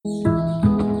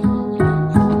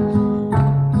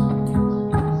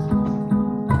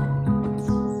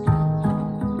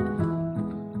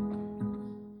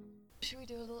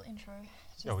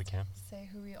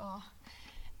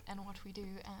Scooby-Doo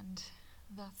and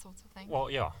that sort of thing. Well,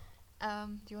 yeah.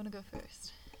 Do you want to go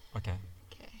first? Okay.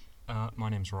 Okay. My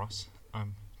name's Ross.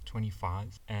 I'm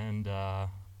 25 and I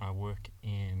work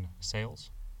in sales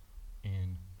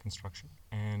in construction.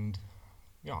 And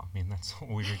yeah, I mean, that's all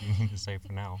we really need to say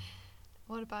for now.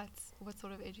 What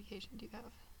sort of education do you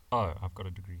have? Oh, I've got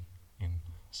a degree in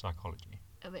psychology.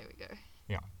 Oh, there we go.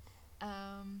 Yeah.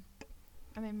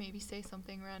 And then maybe say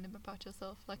something random about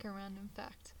yourself, like a random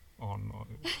fact. Oh, no.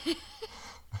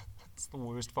 It's the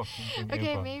worst fucking thing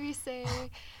Okay, ever. maybe say,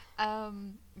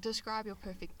 describe your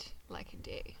perfect, like,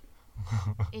 day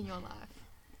in your life.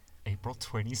 April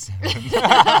 27th.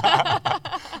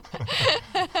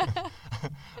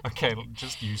 Okay,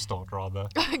 just you start rather.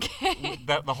 Okay.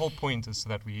 The whole point is so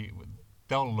that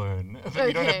they'll learn.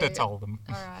 You don't have to Okay. tell them.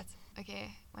 All right.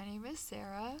 Okay. My name is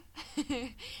Sarah.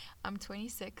 I'm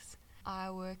 26.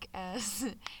 I work as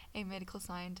a medical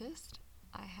scientist.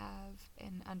 I have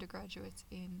an undergraduate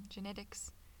in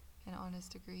genetics, an honors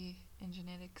degree in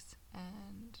genetics,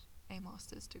 and a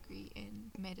master's degree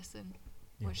in medicine,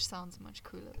 Yeah. which sounds much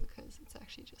cooler because it's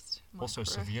actually just Also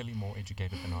micro. severely more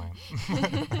educated than I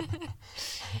am.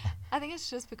 I think it's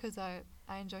just because I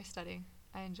enjoy studying.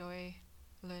 I enjoy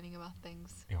learning about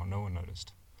things. Yeah, no one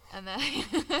noticed. And then,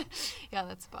 yeah,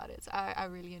 that's about it. I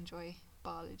really enjoy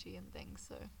biology and things,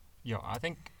 so. Yeah, I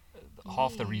think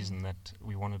half the Yeah. reason that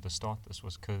we wanted to start this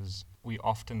was because we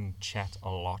often chat a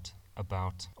lot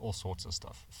about all sorts of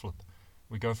stuff.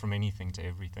 We go from anything to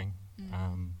everything.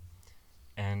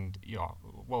 And yeah,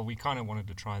 well, we kind of wanted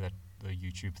to try the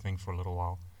YouTube thing for a little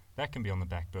while. That can be on the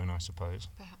back burner, I suppose.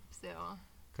 Perhaps there are.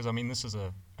 Because, I mean, this is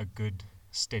a good,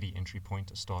 steady entry point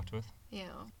to start with.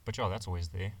 Yeah. But yeah, that's always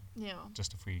there, Yeah.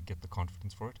 just if we get the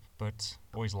confidence for it. But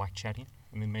always like chatting,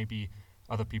 and then maybe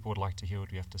other people would like to hear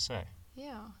what we have to say.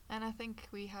 Yeah. And I think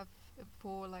we have,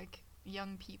 for like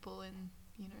young people in,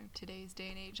 today's day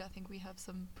and age, I think we have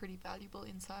some pretty valuable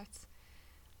insights.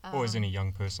 Or as any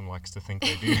young person likes to think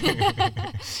they do.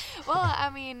 Well, I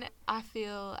mean, I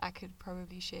feel I could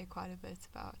probably share quite a bit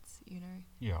about,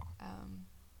 Yeah.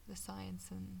 the science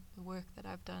and the work that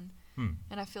I've done. Hmm.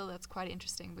 And I feel that's quite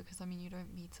interesting because, I mean, you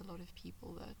don't meet a lot of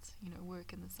people that,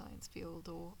 work in the science field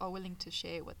or are willing to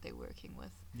share what they're working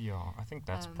with. Yeah, I think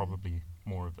that's probably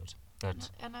more of it. That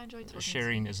And I enjoy talking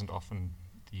sharing to isn't often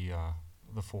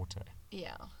the forte.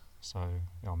 Yeah. So,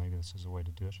 yeah, maybe this is a way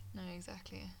to do it. No,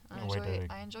 exactly.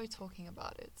 I enjoy talking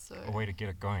about it. So A way to get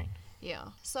it going. yeah.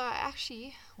 So I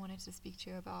actually wanted to speak to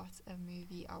you about a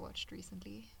movie I watched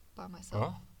recently by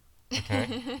myself. Oh,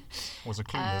 okay. Was it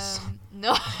Clueless?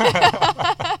 No.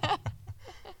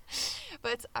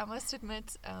 But I must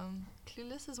admit,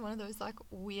 Clueless is one of those like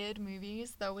weird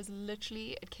movies that was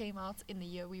literally, it came out in the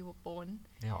year we were born.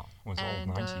 Yeah, it was And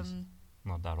old 90s.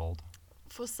 Not that old.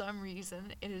 for some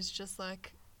reason, it is just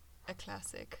like a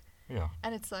classic. Yeah.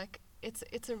 And it's like,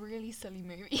 it's a really silly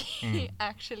movie,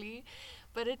 actually.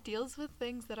 But it deals with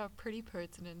things that are pretty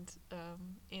pertinent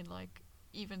in like,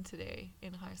 even today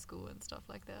in high school and stuff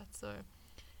like that. So,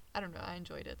 I don't know, I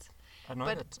enjoyed it. I know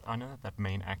that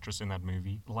main actress in that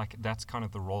movie, like, that's kind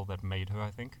of the role that made her,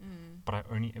 I think. But I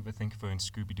only ever think of her in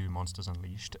Scooby-Doo Monsters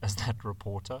Unleashed as that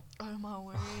reporter. Oh my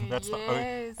word, That's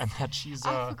yes. and that she's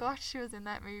I forgot she was in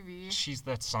that movie. she's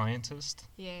that scientist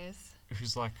Yes.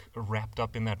 who's like wrapped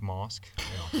up in that mask.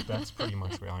 Yeah, that's pretty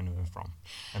much where I know her from,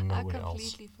 and I nowhere else.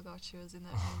 completely forgot she was in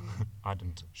that movie. I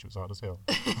didn't. She was hard as hell.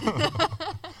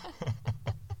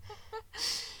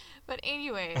 But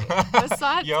anyway,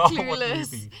 besides Yeah, what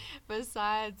Clueless, movie?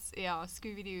 besides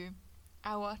Scooby-Doo,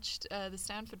 I watched the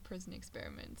Stanford Prison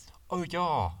Experiment. Oh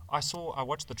yeah, I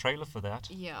watched the trailer for that.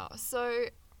 Yeah, so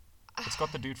It's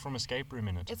got the dude from Escape Room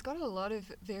in it. it's got a lot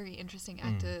of very interesting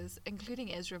actors,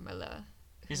 including Ezra Miller.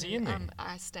 Is he who, in there?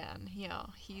 I stan. Yeah,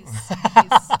 he's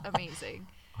amazing.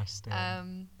 I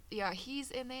stand. Yeah, he's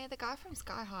in there. The guy from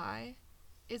Sky High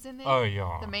is in there. Oh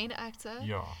yeah. The main actor.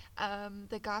 Yeah.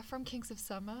 The guy from Kings of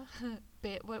Summer.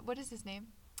 What is his name?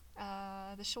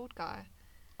 The short guy.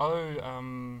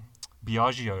 Oh,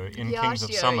 Biagio in Kings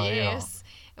of Summer. Yes.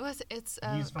 It's.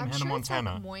 He's from I'm Hannah sure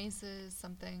Montana. It's like Moises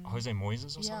something. Yeah. Jose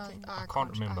Moises or Yeah, something. I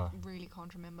can't remember. I really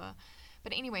can't remember.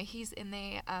 But anyway, he's in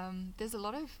there. There's a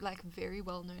lot of like very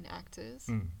well-known actors,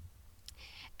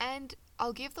 and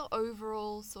I'll give the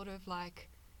overall sort of like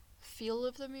feel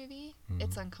of the movie.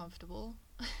 It's uncomfortable.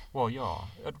 Well, yeah.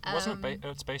 It wasn't.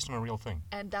 It's based on a real thing.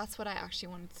 And that's what I actually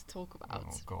wanted to talk about.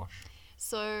 Oh gosh.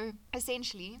 So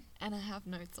essentially, and I have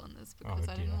notes on this because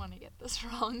I didn't dear. want to get this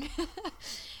wrong,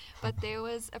 but there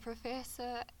was a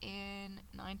professor in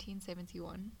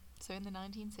 1971. So in the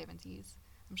 1970s,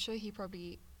 I'm sure he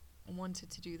probably wanted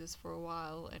to do this for a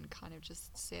while and kind of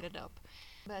just set it up.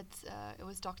 But it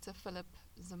was Dr. Philip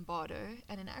Zimbardo,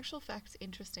 and in actual fact,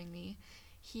 interestingly,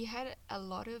 he had a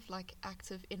lot of like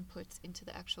active input into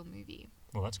the actual movie.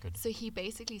 Well, that's good. So he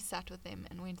basically sat with them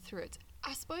and went through it.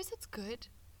 I suppose it's good,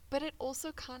 but it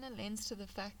also kind of lends to the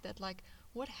fact that like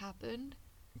what happened.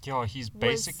 Yeah, he's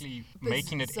basically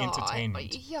making it bizarre.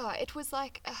 entertainment. Yeah, it was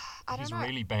like I don't know. He's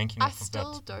really banking off of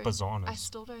that bizarreness. I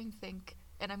still don't think,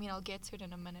 and I mean I'll get to it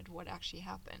in a minute, what actually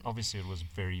happened. Obviously, it was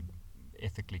very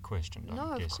ethically questioned.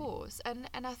 No, I'm guessing. of course, and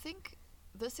I think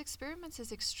this experiment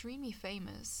is extremely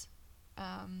famous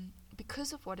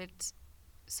because of what it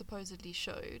supposedly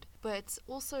showed, but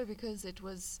also because it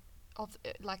was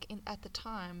at the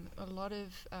time a lot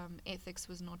of ethics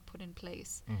was not put in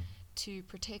place to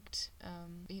protect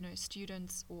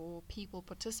students or people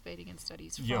participating in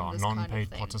studies from this non-paid kind of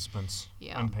thing. Participants,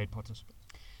 Yeah. unpaid participants.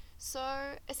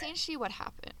 So essentially what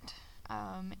happened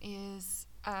is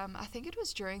I think it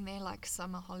was during their like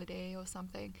summer holiday or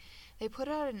something, they put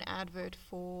out an advert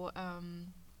for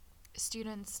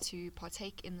students to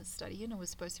partake in the study, and it was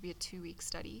supposed to be a 2-week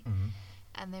study.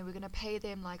 And they were going to pay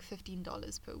them like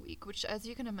 $15 per week, which as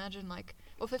you can imagine,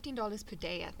 or $15 per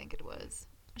day I think it was,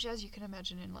 which as you can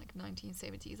imagine in like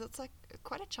 1970s, that's like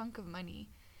quite a chunk of money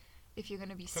if you're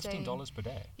going to be staying. $15 per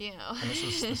day? Yeah. And this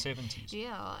was the 70s.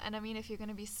 Yeah, and I mean if you're going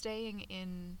to be staying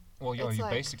in... Well, yeah, you're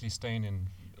basically staying in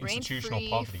institutional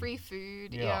poverty. Free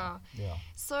food, Yeah.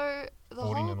 So the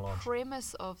Boarding whole and lodging.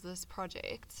 premise of this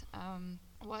project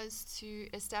was to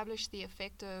establish the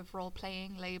effect of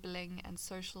role-playing, labeling, and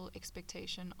social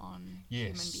expectation on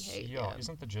human behavior. Yeah,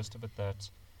 isn't the gist of it that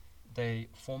they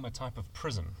form a type of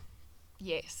prison?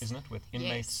 Yes. Isn't it? With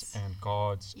inmates Yes. and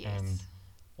guards Yes. and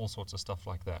all sorts of stuff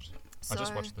like that. I just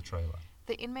So watched the trailer.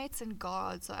 the inmates and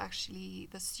guards are actually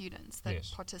the students that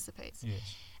Yes. participate.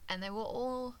 Yes. And they were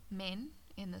all men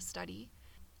in the study.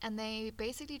 And they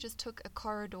basically just took a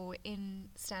corridor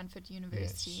in Stanford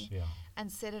University Yes, yeah.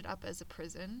 and set it up as a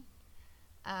prison.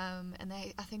 And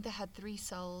I think they had 3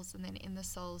 cells, and then in the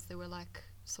cells there were like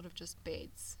sort of just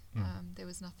beds. There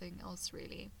was nothing else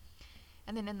really.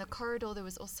 And then in the corridor there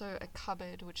was also a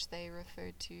cupboard, which they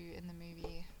referred to in the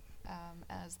movie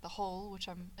as the hole, which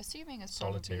I'm assuming is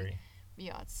Solitary.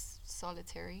 it's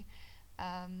solitary.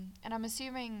 And I'm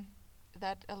assuming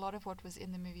that a lot of what was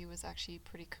in the movie was actually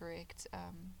pretty correct,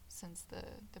 since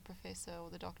the professor or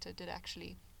the doctor did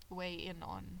actually weigh in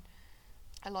on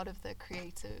a lot of the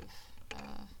creative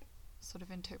sort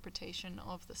of interpretation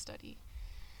of the study.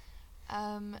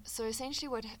 So essentially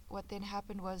what then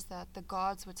happened was that the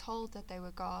guards were told that they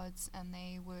were guards, and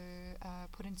they were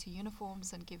put into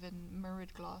uniforms and given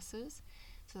mirrored glasses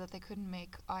so that they couldn't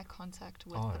make eye contact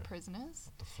with the prisoners.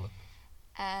 The flip.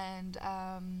 And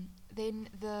then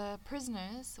the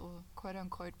prisoners, or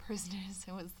quote-unquote prisoners,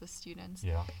 it was the students,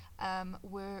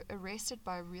 were arrested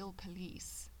by real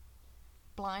police,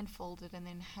 blindfolded, and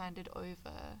then handed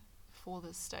over for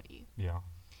this study. Yeah.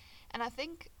 And I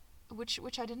think,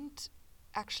 which I didn't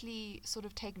actually sort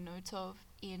of take note of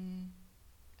in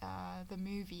the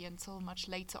movie until much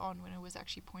later on when it was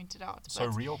actually pointed out. So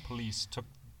real police took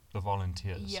the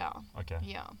volunteers? Yeah. Okay.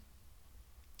 Yeah.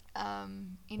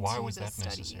 Into Why was the that study.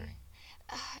 necessary?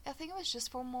 I think it was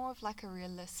just for more of like a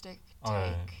realistic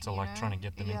Oh, take. to like trying to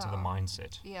get them into the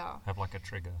mindset. Yeah. Have like a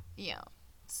trigger. Yeah.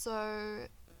 So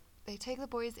they take the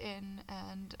boys in,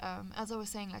 and as I was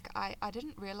saying, like I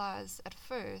didn't realize at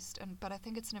first, but I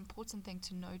think it's an important thing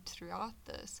to note throughout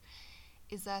this,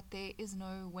 is that there is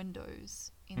no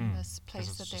windows in this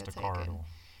place that they're taken. Corridor.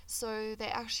 So they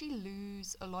actually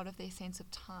lose a lot of their sense of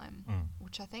time,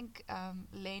 which I think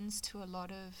lends to a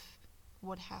lot of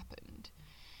what happened.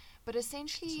 But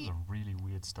essentially, this is a really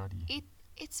weird study.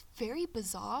 It's very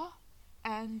bizarre,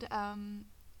 and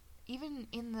even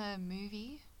in the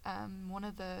movie, one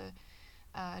of the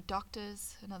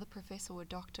doctors, another professor or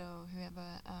doctor or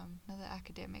whoever, another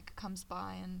academic, comes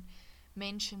by and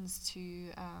mentions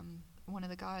to one of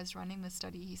the guys running the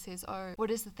study. He says, "Oh,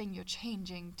 what is the thing you're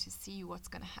changing to see what's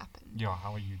going to happen? Yeah,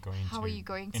 how are you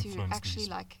going to actually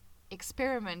like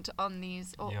experiment on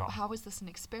these, or Yeah. how is this an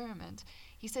experiment?"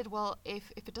 He said, "Well,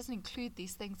 if it doesn't include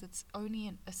these things, it's only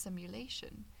a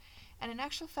simulation." And in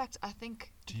actual fact, I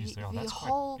think that's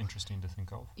whole quite interesting to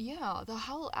think of. Yeah, the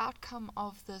whole outcome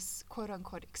of this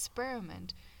quote-unquote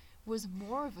experiment was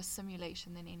more of a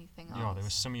simulation than anything else. Yeah, they were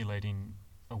simulating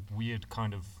a weird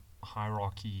kind of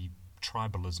hierarchy,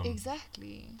 tribalism.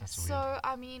 Exactly. That's so, weird.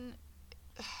 I mean,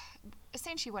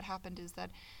 essentially what happened is that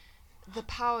the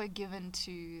power given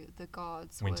to the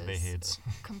guards Went was to their heads.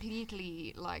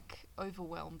 completely, like,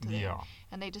 overwhelmed them. Yeah.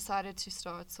 And they decided to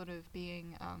start sort of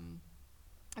being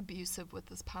abusive with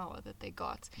this power that they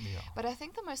got. Yeah. But I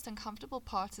think the most uncomfortable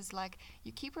part is like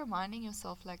you keep reminding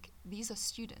yourself like these are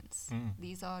students.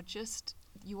 These are just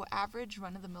your average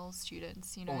run-of-the-mill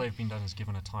students. You know, All they've been done is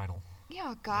given a title.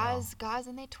 yeah, guys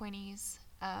in their 20s.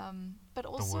 But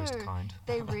also The worst kind.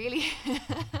 they really,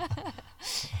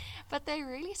 but they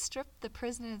really stripped the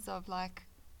prisoners of like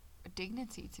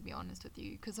dignity, to be honest with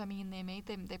you, because I mean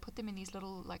they put them in these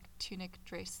little like tunic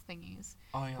dress thingies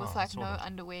Oh yeah. with I like saw no that.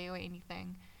 underwear or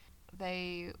anything.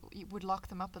 They would lock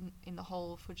them up in the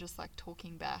hole for just like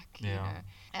talking back, you Yeah. know.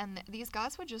 And these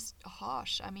guys were just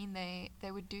harsh. I mean,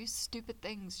 they would do stupid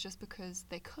things just because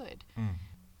they could.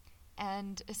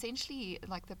 And essentially,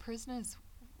 like the prisoners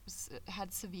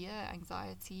had severe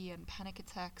anxiety and panic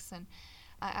attacks, and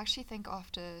I actually think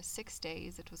after 6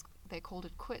 days they called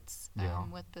it quits Yeah.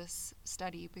 with this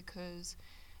study, because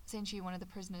essentially one of the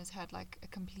prisoners had like a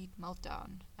complete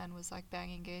meltdown and was like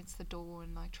banging against the door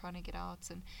and like trying to get out.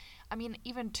 And I mean,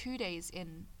 even 2 days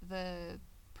in, the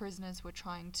prisoners were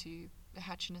trying to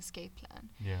hatch an escape plan,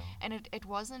 Yeah. and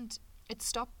it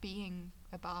stopped being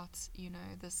about, you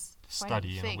know, this funny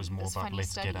Study, thing, and it was more this about funny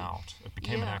let's study. get out. It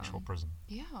became an Yeah. actual prison.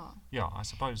 Yeah. Yeah, I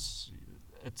suppose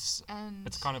it's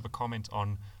And kind of a comment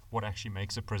on what actually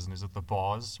makes a prison. Is it the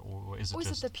bars, or is it or is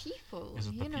just it the people? is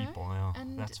it the you know? people? Yeah,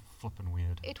 And that's flippin'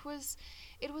 weird. it was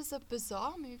a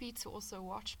bizarre movie to also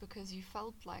watch, because you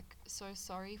felt like so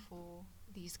sorry for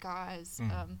these guys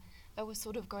that were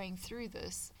sort of going through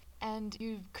this, and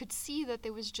you could see that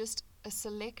there was just a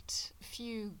select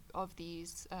few of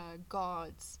these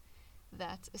guards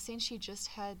that essentially just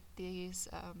had these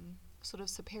sort of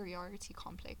superiority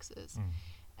complexes,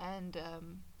 and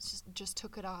just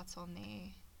took it out on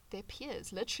their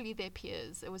peers, literally their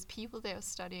peers. It was people they were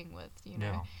studying with, you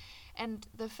know. Yeah. And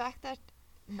the fact that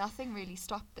nothing really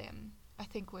stopped them, I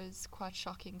think, was quite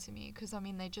shocking to me, because I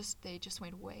mean they just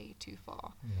went way too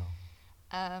far.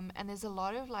 Yeah. And there's a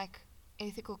lot of like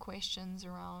ethical questions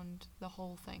around the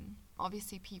whole thing.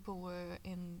 Obviously people were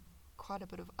in quite a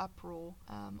bit of uproar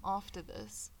after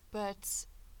this, but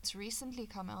it's recently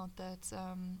come out that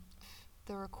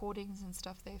the recordings and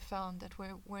stuff they found that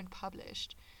weren't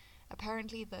published,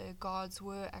 apparently the guards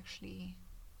were actually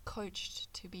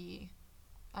coached to be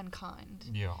unkind,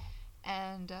 Yeah.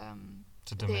 and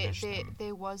To diminish them.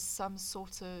 there was some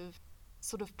sort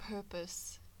of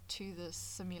purpose to this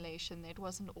simulation. It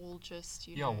wasn't all just,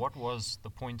 you Yeah. know. What was the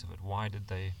point of it? Why did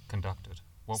they conduct it?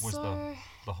 What was So,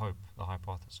 the hope, the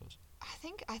hypothesis? I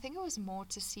think it was more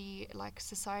to see like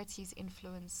society's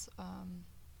influence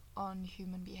on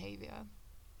human behavior,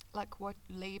 like what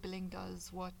labeling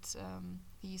does, what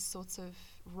these sorts of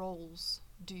roles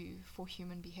do for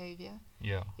human behavior.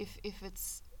 Yeah. If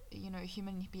it's, you know,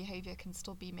 human behavior can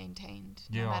still be maintained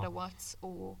Yeah. no matter what,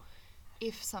 or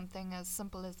if something as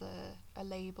simple as a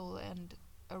label and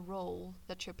a role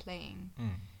that you're playing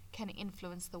can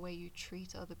influence the way you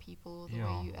treat other people, or the Yeah.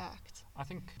 way you act. I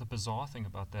think the bizarre thing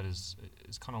about that is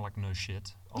kind of like no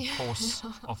shit. Of Yeah.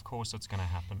 of course, it's going to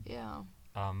happen. Yeah.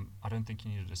 I don't think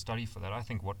you needed a study for that. I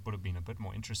think what would have been a bit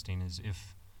more interesting is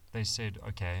if they said,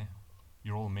 okay,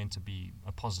 you're all meant to be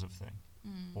a positive thing,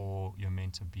 or you're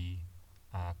meant to be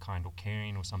kind or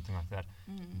caring or something like that.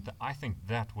 I think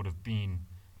that would have been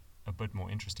a bit more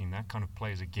interesting. That kind of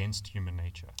plays against human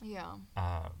nature. Yeah.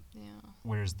 Yeah.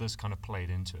 Whereas this kind of played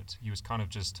into it. He was kind of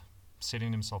just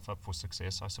setting himself up for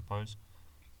success, I suppose.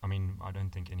 I mean, I don't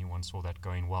think anyone saw that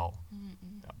going well.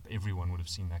 Everyone would have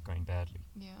seen that going badly.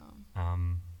 Yeah.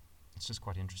 It's just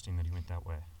quite interesting that he went that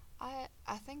way.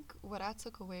 I think what I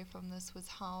took away from this was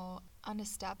how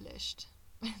unestablished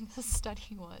the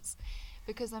study was,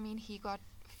 because I mean he got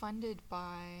funded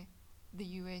by the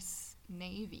US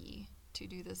Navy to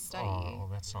do this study. Oh,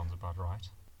 that sounds about right.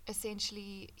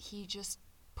 Essentially, he just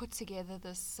put together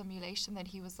this simulation that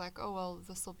he was like, oh well,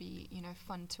 this will be, you know,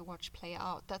 fun to watch play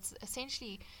out. That's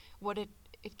essentially what it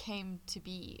came to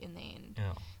be in the end.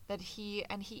 Yeah. That he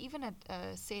even had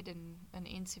said in an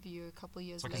interview a couple of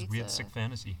years It's like later. his weird sick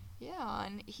fantasy. Yeah,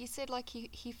 and he said like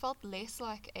he felt less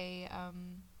like a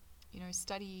you know,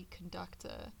 study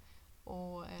conductor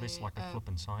or Less like a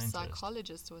flippin' scientist.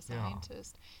 psychologist or Yeah.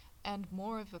 scientist, and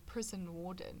more of a prison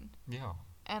warden. Yeah.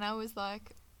 And I was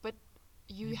like, but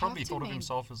you He have probably to thought of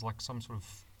himself as like some sort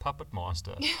of puppet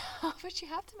master. but you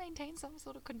have to maintain some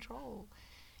sort of control.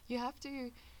 You have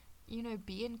to, you know,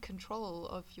 be in control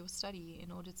of your study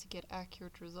in order to get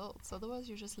accurate results. Otherwise,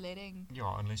 you're just letting.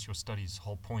 Yeah, unless your study's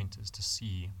whole point is to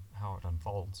see how it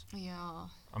unfolds. Yeah.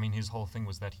 I mean, his whole thing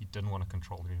was that he didn't want to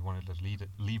control it. He wanted to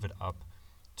leave it up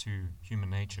to human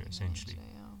nature, essentially. Nature,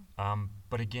 yeah.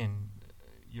 But again,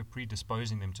 you're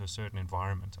predisposing them to a certain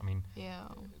environment. I mean, Yeah.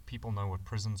 people know what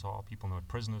prisons are. People know what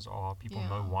prisoners are. People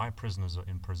know Yeah. why prisoners are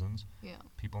in prisons. Yeah.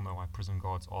 People know why prison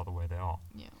guards are the way they are.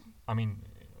 Yeah. I mean,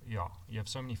 yeah, you have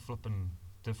so many flippin'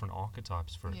 different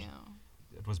archetypes for it. Yeah.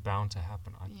 It was bound to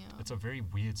happen. Yeah. It's a very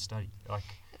weird study. Like,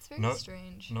 It's very no-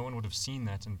 strange. no one would have seen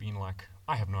that and been like,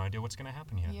 I have no idea what's going to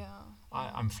happen here. Yeah.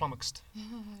 I'm flummoxed. No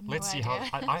Let's see idea.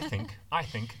 how. I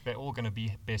think they're all going to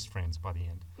be best friends by the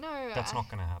end. No, That's not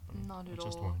going to happen. not at It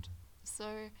just all. won't.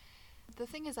 So, the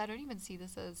thing is, I don't even see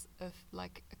this as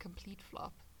like a complete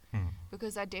flop, Hmm.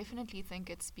 because I definitely think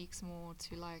it speaks more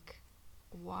to like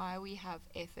why we have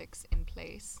ethics in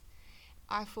place.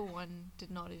 I, for one, did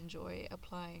not enjoy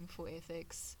applying for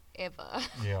ethics ever.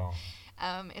 Yeah.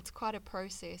 It's quite a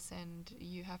process, and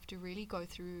you have to really go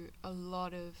through a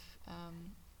lot of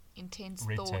intense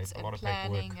Red thoughts tape, a and lot of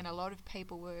planning paperwork. and a lot of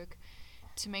paperwork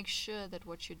to make sure that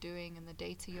what you're doing and the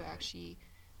data you're actually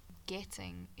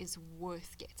getting is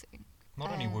worth getting.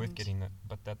 Not only worth And- getting that,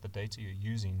 but that the data you're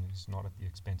using is not at the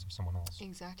expense of someone else.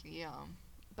 Exactly, yeah.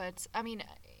 But, I mean,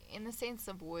 in the sense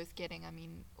of worth getting, I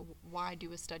mean, why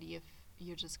do a study if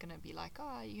you're just going to be like,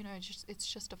 oh, you know, it's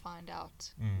just to find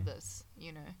out Mm. this,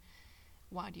 you know?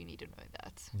 Why do you need to know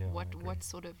that? Yeah, I what agree. what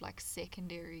sort of, like,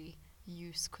 secondary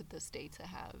use could this data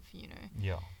have, you know?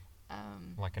 Yeah.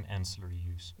 Like an ancillary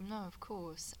use. No, of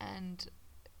course. And,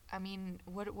 I mean,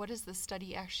 what does the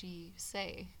study actually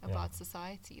say Yeah. about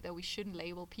society? That we shouldn't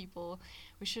label people,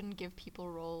 we shouldn't give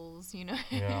people roles, you know?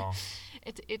 Yeah.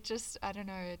 It just, I don't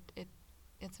know,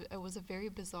 it was a very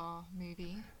bizarre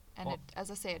movie, and Well- it, as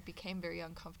I say, it became very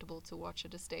uncomfortable to watch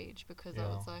at a stage, because I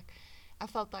Yeah. was like, I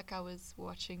felt like I was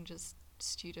watching just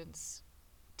students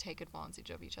take advantage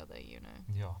of each other, you know?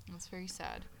 Yeah. It's very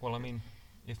sad. Well, I mean,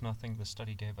 if nothing, the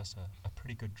study gave us a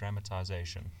pretty good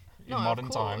dramatization in No, of modern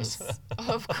times. course.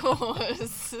 Of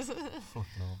course.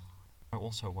 Flippin' hell. I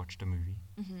also watched a movie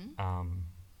hmm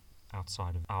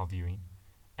outside of our viewing,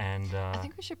 and I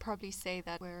think we should probably say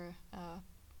that we're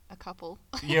a couple.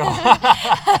 yeah,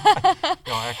 yeah,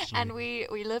 actually, And we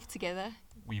live together.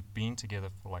 we've been together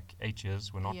for like 8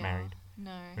 years. We're not Yeah. married.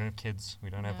 No. We don't have kids. We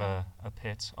don't have No. a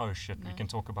pet. Oh shit, we No. can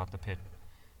talk about the pet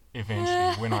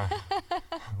eventually when I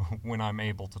when I'm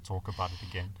able to talk about it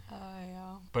again. Oh,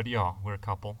 yeah. But yeah, we're a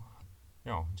couple.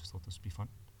 Yeah, I just thought this would be fun.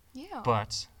 Yeah.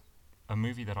 But a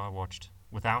movie that I watched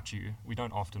without you, we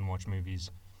don't often watch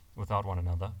movies without one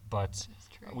another, but That's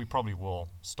true. we probably will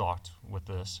start with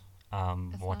this.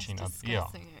 It's Watching nice yeah,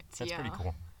 discussing it. that's yeah. pretty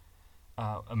cool.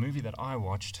 A movie that I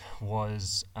watched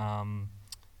was,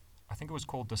 I think it was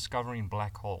called Discovering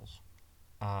Black Holes.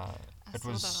 I It saw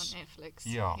was that on Netflix.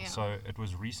 yeah, so it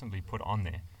was recently put on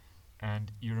there.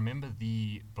 And you remember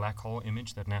the black hole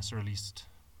image that NASA released,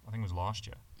 I think it was last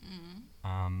year?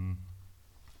 Mm.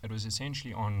 It was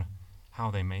essentially on how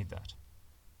they made that,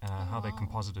 how they wow.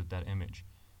 composited that image.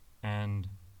 And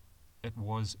it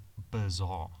was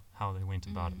bizarre how they went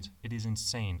about it. It is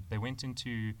insane. They went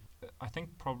into, I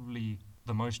think probably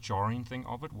the most jarring thing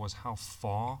of it was how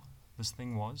far this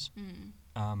thing was,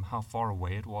 how far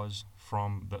away it was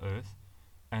from the Earth.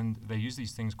 And they use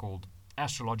these things called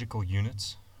astrological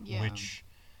units, Yeah. which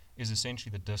is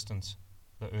essentially the distance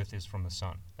the Earth is from the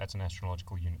Sun. That's an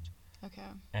astrological unit. Okay.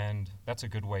 And that's a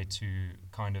good way to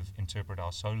kind of interpret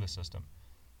our solar system.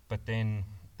 But then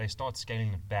they start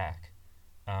scaling it back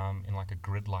in like a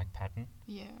grid-like pattern.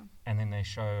 Yeah. And then they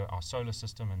show our solar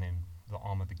system and then the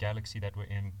arm of the galaxy that we're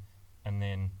in. And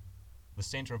then the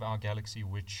center of our galaxy,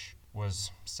 which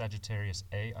was Sagittarius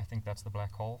A, I think that's the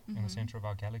black hole in the center of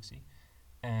our galaxy.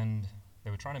 And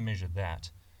they were trying to measure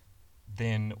that.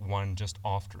 Then one just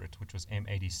after it, which was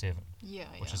M87, Yeah.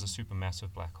 which is a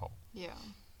supermassive black hole. Yeah.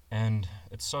 And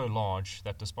it's so large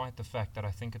that despite the fact that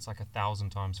I think it's like 1,000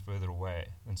 times further away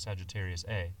than Sagittarius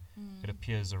A, it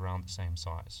appears around the same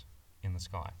size in the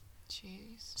sky.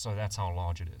 Jeez. So that's how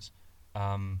large it is.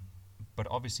 But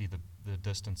obviously the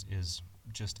distance is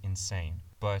just insane.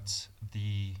 But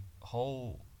the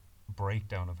whole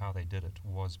breakdown of how they did it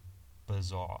was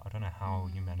bizarre. I don't know how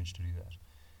you managed to do that.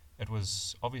 It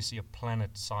was obviously a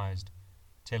planet-sized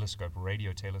telescope,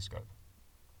 radio telescope.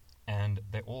 And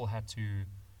they all had to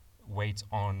wait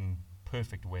on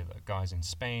perfect weather. Guys in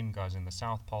Spain, guys in the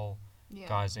South Pole, Yeah.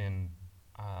 guys in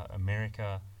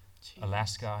America, Jeez.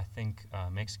 Alaska, I think,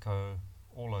 Mexico,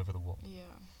 all over the world. Yeah.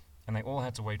 And they all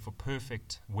had to wait for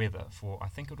perfect weather for, I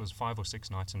think it was 5 or 6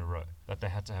 nights in a row, that they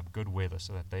had to have good weather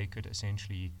so that they could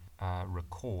essentially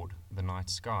record the night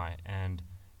sky and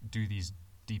do these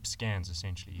deep scans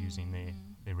essentially using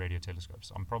their radio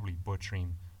telescopes. I'm probably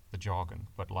butchering the jargon,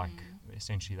 but like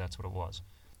essentially that's what it was.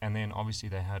 And then obviously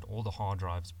they had all the hard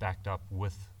drives backed up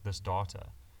with this data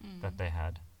that they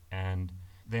had. And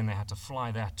then they had to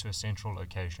fly that to a central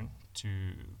location to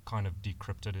kind of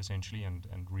decrypt it essentially and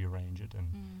rearrange it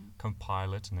and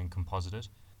compile it and then composite it.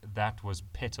 That was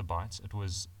petabytes. It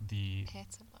was the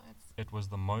Petabytes. It was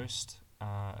the most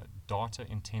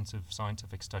data-intensive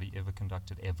scientific study ever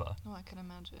conducted ever. Oh, I can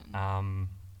imagine.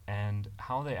 And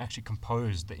how they actually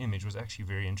composed the image was actually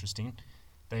very interesting.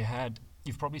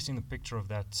 You've probably seen the picture of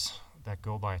that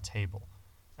girl by a table,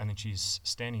 and then she's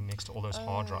standing next to all those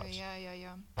hard drives.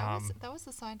 Yeah. That was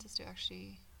the scientist who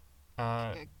actually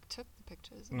took the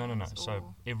pictures. No.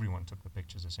 So everyone took the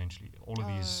pictures essentially. All of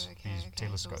these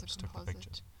telescopes took the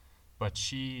pictures. But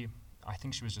I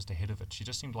think she was just the head of it. She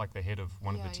just seemed like the head of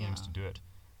one of the teams to do it.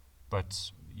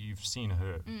 But you've seen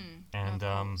her. And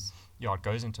it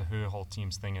goes into her whole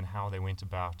team's thing and how they went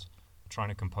about trying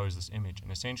to compose this image.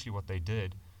 And essentially what they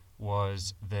did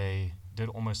was they did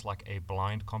almost like a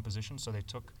blind composition. So they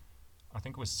took, I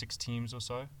think it was 6 teams or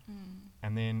so,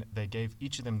 and then they gave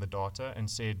each of them the data and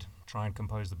said, try and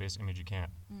compose the best image you can.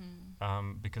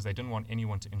 Because they didn't want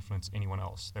anyone to influence anyone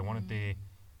else. They wanted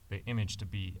their image to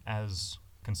be as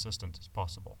consistent as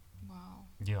possible. Wow.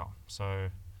 Yeah, so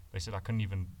they said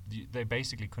they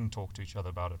basically couldn't talk to each other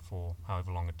about it for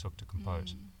however long it took to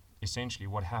compose. Essentially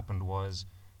what happened was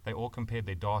they all compared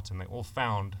their data and they all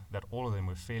found that all of them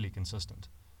were fairly consistent.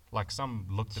 Like some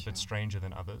looked a bit stranger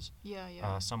than others.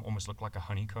 Yeah. Some almost looked like a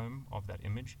honeycomb of that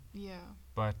image. Yeah.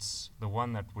 But the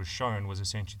one that was shown was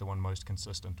essentially the one most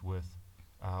consistent with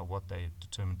what they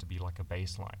determined to be like a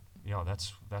baseline. Yeah,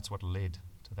 that's what led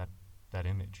to that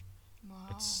image. Wow.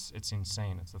 It's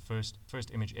insane. It's the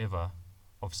first image ever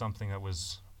of something that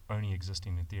was only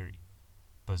existing in theory.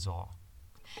 Bizarre.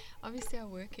 Obviously, I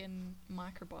work in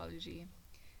microbiology,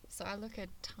 so I look at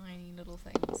tiny little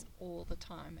things all the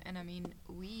time. And I mean,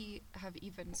 we have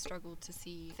even struggled to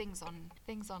see things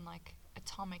on like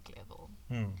atomic level.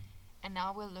 And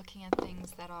now we're looking at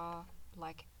things that are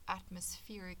like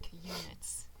atmospheric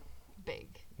units big.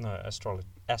 No,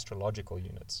 astrological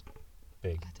units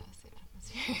big. I don't say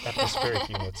atmospheric. Atmospheric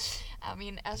units. I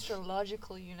mean,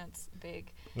 astrological units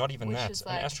big. Not even that. Is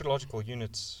An astrological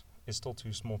unit is still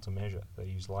too small to measure. They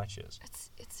use light years.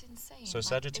 It's insane. So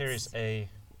Sagittarius A,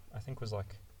 I think was it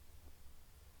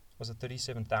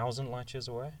 37,000 light years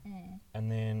away?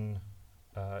 And then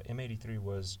M83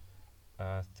 was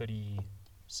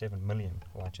 37 million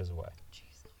light years away.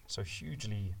 Jeez. So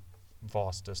hugely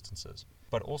vast distances.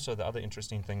 But also the other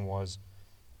interesting thing was,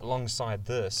 alongside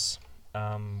this,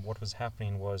 what was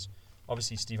happening was,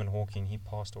 obviously Stephen Hawking, he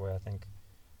passed away, I think,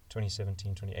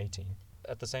 2017, 2018.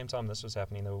 At the same time this was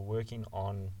happening, they were working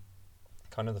on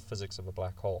kind of the physics of a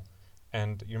black hole.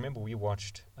 And you remember we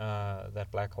watched that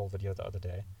black hole video the other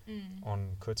day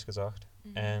on Kurzgesagt,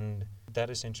 and that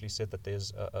essentially said that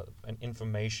there's an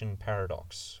information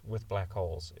paradox with black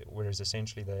holes, whereas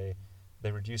essentially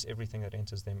they reduce everything that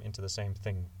enters them into the same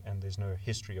thing, and there's no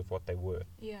history of what they were.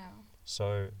 Yeah.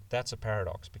 So that's a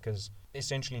paradox, because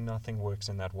essentially nothing works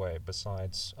in that way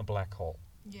besides a black hole.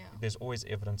 Yeah. There's always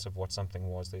evidence of what something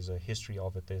was. There's a history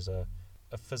of it. There's a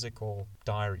physical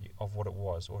diary of what it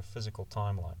was, or a physical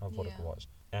timeline of what it was.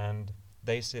 And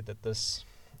they said that this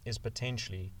is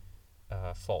potentially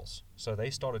false. So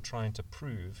they started trying to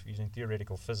prove, using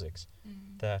theoretical physics,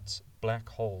 that black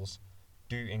holes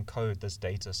do encode this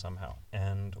data somehow.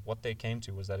 And what they came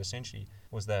to was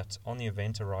that on the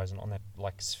event horizon, on that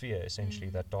like sphere, essentially,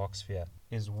 that dark sphere,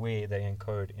 is where they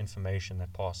encode information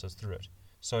that passes through it.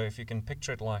 So if you can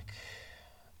picture it like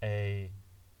a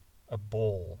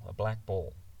ball, a black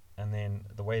ball, and then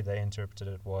the way they interpreted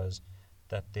it was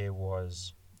that there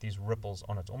was these ripples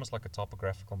on it, almost like a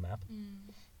topographical map,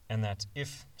 and that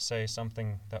if, say,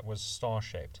 something that was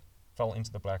star-shaped fell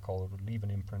into the black hole, it would leave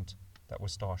an imprint that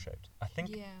was star-shaped. I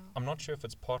think, I'm not sure if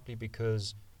it's partly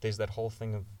because there's that whole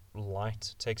thing of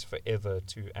light takes forever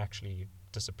to actually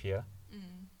disappear,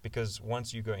 because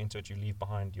once you go into it, you leave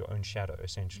behind your own shadow,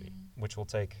 essentially, which will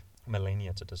take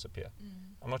millennia to disappear.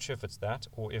 I'm not sure if it's that,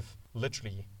 or if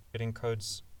literally it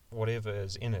encodes whatever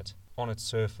is in it on its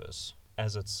surface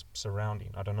as its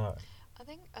surrounding. I don't know. I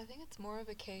think it's more of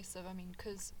a case of, I mean,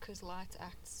 because light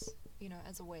acts,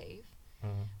 as a wave,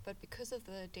 but because of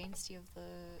the density of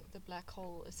the black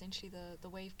hole, essentially the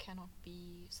wave cannot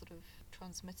be sort of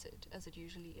transmitted as it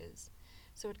usually is.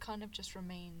 So it kind of just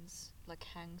remains, like,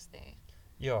 hangs there.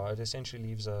 Yeah, it essentially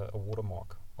leaves a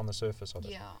watermark on the surface of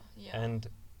it. Yeah. And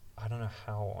I don't know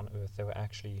how on earth they were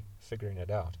actually figuring it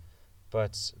out,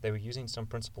 but they were using some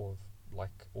principle of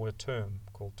or a term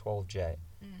called 12J.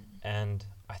 And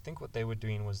I think what they were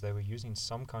doing was they were using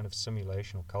some kind of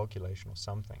simulation or calculation or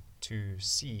something to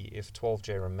see if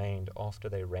 12J remained after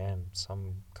they ran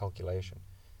some calculation.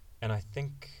 And I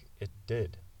think it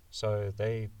did. So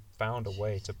they found a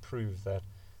way to prove that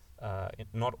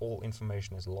not all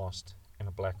information is lost in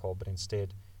a black hole, but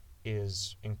instead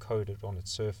is encoded on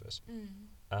its surface.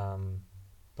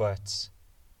 But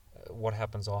what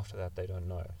happens after that, they don't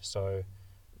know. So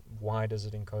why does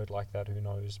it encode like that? Who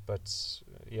knows? But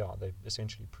yeah, they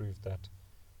essentially proved that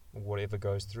whatever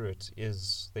goes through it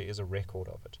there is a record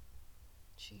of it.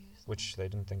 Jeez. Which they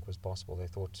didn't think was possible. They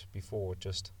thought before it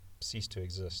just ceased to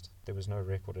exist. There was no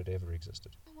record it ever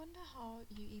existed. I wonder how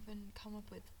you even come up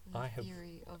with the I have-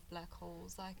 theory of black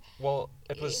holes. Like, Well,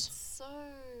 it was it's so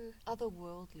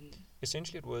otherworldly.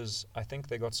 essentially it was. I think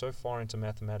they got so far into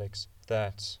mathematics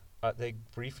that they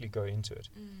briefly go into it,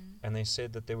 and they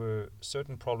said that there were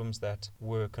certain problems that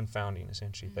were confounding.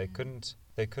 Essentially, they couldn't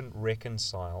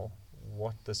reconcile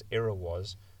what this error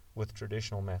was with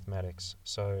traditional mathematics.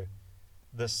 So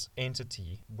this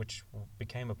entity, which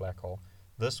became a black hole,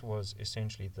 this was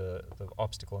essentially the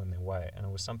obstacle in their way, and it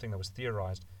was something that was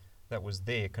theorized that was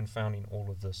there confounding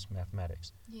all of this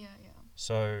mathematics. Yeah.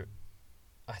 So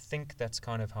I think that's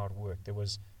kind of how it worked. There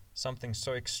was something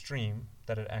so extreme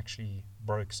that it actually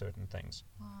broke certain things.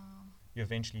 Wow. You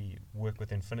eventually work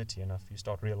with infinity enough, you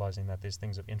start realizing that there's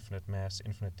things of infinite mass,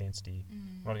 infinite density,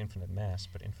 not infinite mass,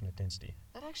 but infinite density.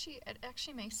 It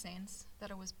actually makes sense that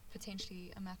it was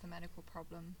potentially a mathematical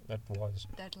problem. That was.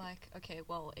 That, like, okay,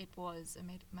 well, it was a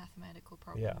mathematical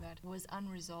problem Yeah. that was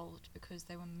unresolved because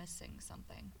they were missing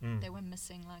something. They were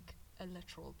missing, like, a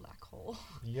literal black hole,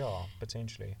 Yeah,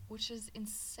 potentially. which is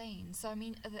insane. So, I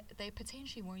mean, they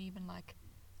potentially weren't even, like,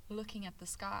 looking at the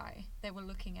sky. They were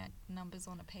looking at numbers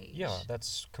on a page. Yeah,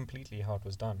 that's completely how it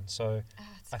was done. So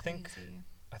It's I crazy.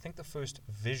 think the first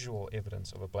visual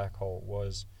evidence of a black hole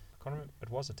was, I can't remember, it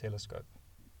was a telescope.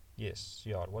 Yes,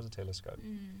 yeah, it was a telescope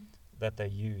that they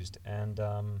used, and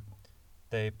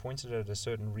they pointed it at a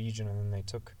certain region, and then they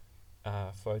took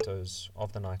photos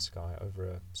of the night sky over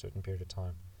a certain period of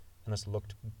time, and this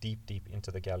looked deep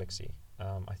into the galaxy.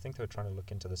 I think they were trying to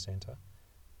look into the center,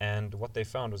 and what they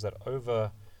found was that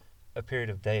over a period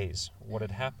of days, what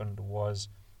had happened was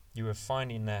you were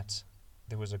finding that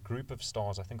there was a group of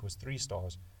stars, I think it was 3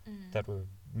 stars, that were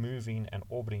moving and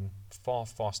orbiting far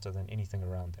faster than anything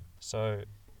around them. So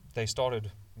they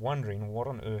started wondering what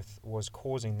on earth was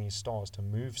causing these stars to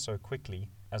move so quickly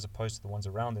as opposed to the ones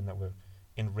around them that were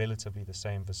in relatively the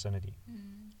same vicinity.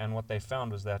 And what they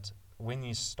found was that when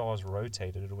these stars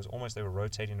rotated, it was almost they were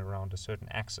rotating around a certain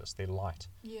axis, their light.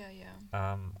 Yeah.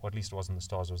 Or at least it wasn't the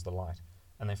stars, it was the light.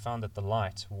 And they found that the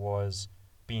light was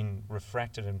being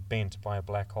refracted and bent by a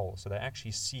black hole. So they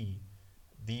actually see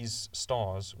these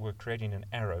stars were creating an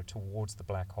arrow towards the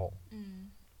black hole.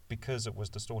 Because it was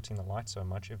distorting the light so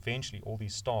much, eventually all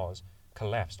these stars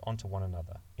collapsed onto one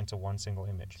another, into one single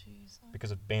image, Jeez.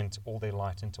 because it bent all their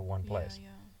light into one place. Yeah.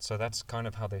 So that's kind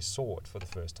of how they saw it for the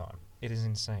first time. It is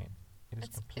insane. It is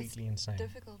It's completely insane.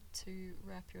 Difficult to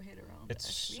wrap your head around,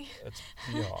 actually.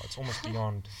 It's almost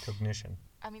beyond cognition.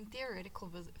 I mean,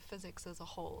 theoretical physics as a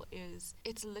whole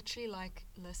it's literally like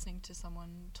listening to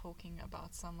someone talking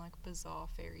about some, like, bizarre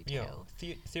fairy Yeah, tale.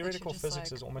 theoretical just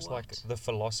physics like, is almost like what? the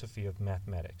philosophy of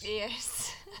mathematics,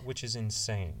 Yes. which is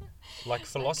insane. Like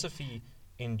philosophy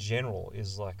in general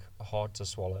is like hard to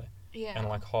swallow Yeah. and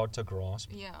like hard to grasp.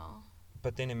 Yeah.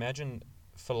 But then imagine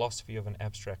philosophy of an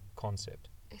abstract concept.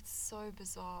 It's so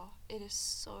bizarre. It is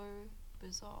so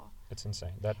bizarre. It's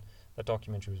insane. That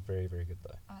documentary was very, very good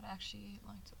though. I'd actually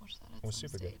like to watch that at It was some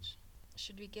super good. stage.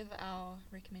 Should we give our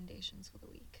recommendations for the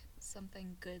week?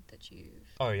 Something good that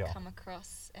you've Oh yeah. come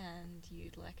across and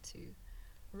you'd like to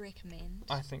recommend?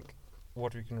 I think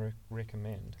what we can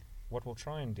recommend, what we'll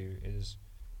try and do is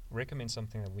recommend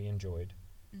something that we enjoyed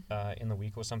in the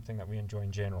week, or something that we enjoy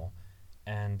in general,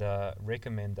 and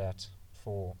recommend that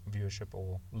for viewership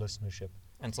or listenership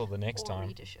until the next or time.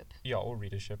 readership. Yeah, or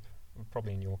readership.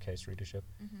 Probably in your case, readership.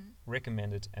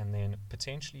 Recommend it, and then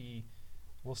potentially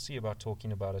we'll see about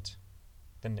talking about it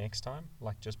the next time,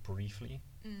 like just briefly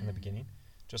in the beginning,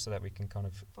 just so that we can kind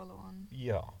of Follow on.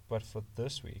 Yeah, but for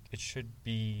this week, it should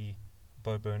be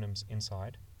Bo Burnham's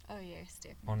Inside Oh yes,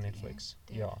 definitely. on Netflix.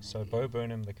 Yeah, so Definitely. Bo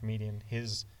Burnham, the comedian,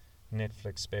 his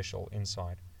Netflix special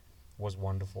Inside was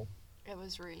wonderful. It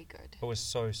was really good. It was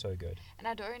so good. And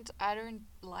I don't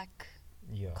like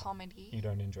Yeah, comedy. you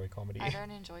don't enjoy comedy. I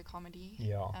don't enjoy comedy.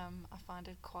 Yeah, I find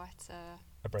it quite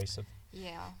abrasive.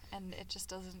 and it just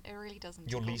doesn't. It really doesn't.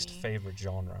 Your tickle least me. favorite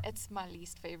genre. It's my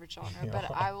least favorite genre, Yeah.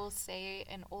 but I will say,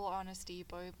 in all honesty,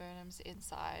 Bo Burnham's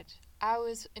Inside. I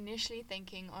was initially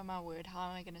thinking, oh my word, how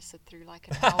am I going to sit through like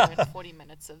an hour and 40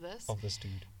 minutes of this? Of this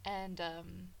dude. And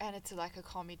it's like a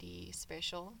comedy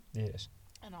special. Yes.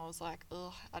 And I was like,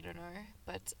 ugh, I don't know.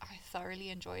 But I thoroughly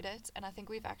enjoyed it. And I think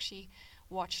we've actually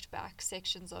watched back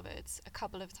sections of it a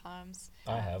couple of times.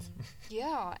 I have.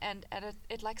 Yeah, and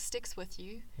it like sticks with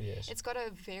you. Yes. It's got a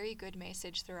very good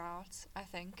message throughout, I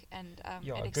think, and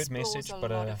Yeah, it a good explores message, a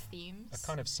but lot a of themes. A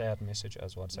kind of sad message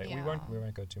as well. I'd say we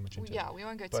won't go too much into it. Yeah, we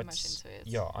won't go too much into it.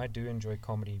 Yeah, I do enjoy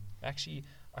comedy. Actually,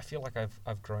 I feel like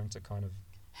I've grown to kind of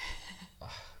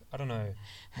I don't know,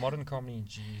 modern comedy.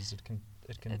 Geez, it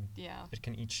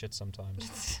can eat shit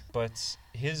sometimes. But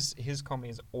his comedy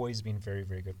has always been very,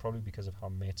 very good. Probably because of how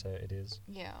meta it is.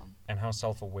 Yeah. And how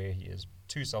self-aware he is.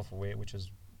 Too self-aware, which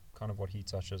is kind of what he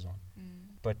touches on.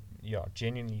 But yeah,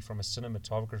 genuinely from a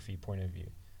cinematography point of view,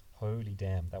 holy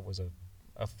damn, that was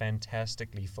a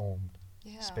fantastically filmed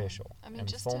special. I mean, and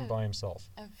just filmed by himself.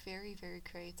 A very, very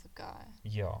creative guy.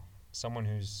 Yeah. Someone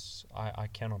who's... I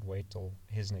cannot wait till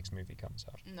his next movie comes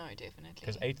out. No, definitely.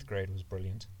 Because 8th Grade was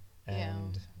brilliant.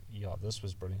 And this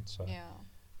was brilliant. So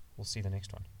we'll see the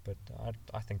next one. But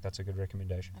I think that's a good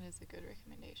recommendation. That is a good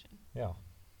recommendation. Yeah.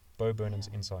 Bo Burnham's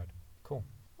Inside. Cool.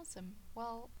 Awesome.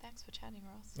 Well, thanks for chatting,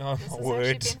 Ross. Oh, this has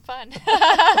word. actually been fun.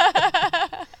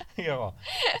 Yeah.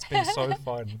 It's been so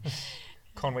fun.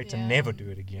 Can't wait to never do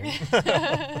it again.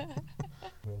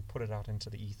 We'll put it out into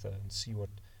the ether and see what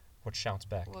shouts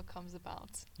back. What comes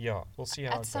about. Yeah, we'll see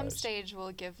how it goes. At some stage,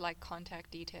 we'll give like contact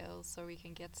details so we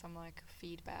can get some like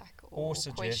feedback or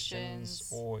suggestions.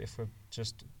 Questions, or if we're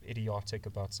just idiotic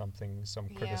about something, some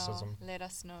criticism. Let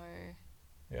us know.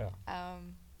 Yeah.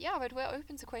 But we're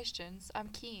open to questions. I'm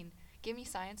keen. Give me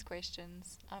science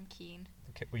questions. I'm keen.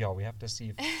 Okay. Yeah, we have to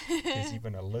see if there's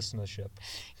even a listenership.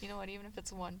 You know what? Even if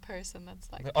it's one person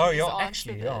that's like,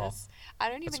 actually, this, I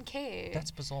don't even care.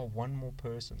 That's bizarre. One more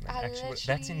person.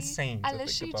 That's insane. I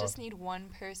literally just need one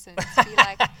person to be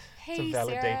like, hey, to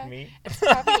validate Sarah. me. It's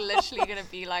probably literally gonna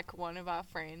be like one of our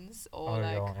friends or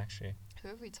actually. Who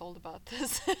have we told about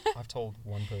this? I've told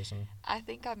one person. I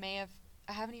think I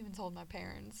haven't even told my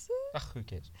parents. Who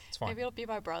cares? It's fine. Maybe it'll be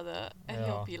my brother, and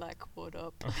he'll be like, "What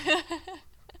up?"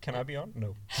 Can I be on?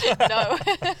 No. No.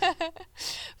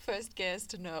 First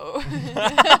guest, no.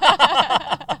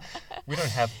 We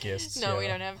don't have guests. No, we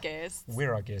don't have guests.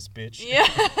 We're our guests, bitch. Yeah.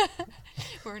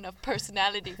 We're enough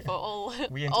personality for all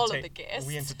of the guests.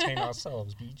 We entertain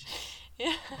ourselves, bitch.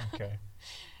 Yeah. Okay.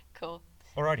 Cool.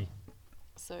 Alrighty.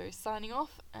 So signing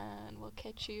off, and we'll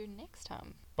catch you next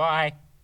time. Bye.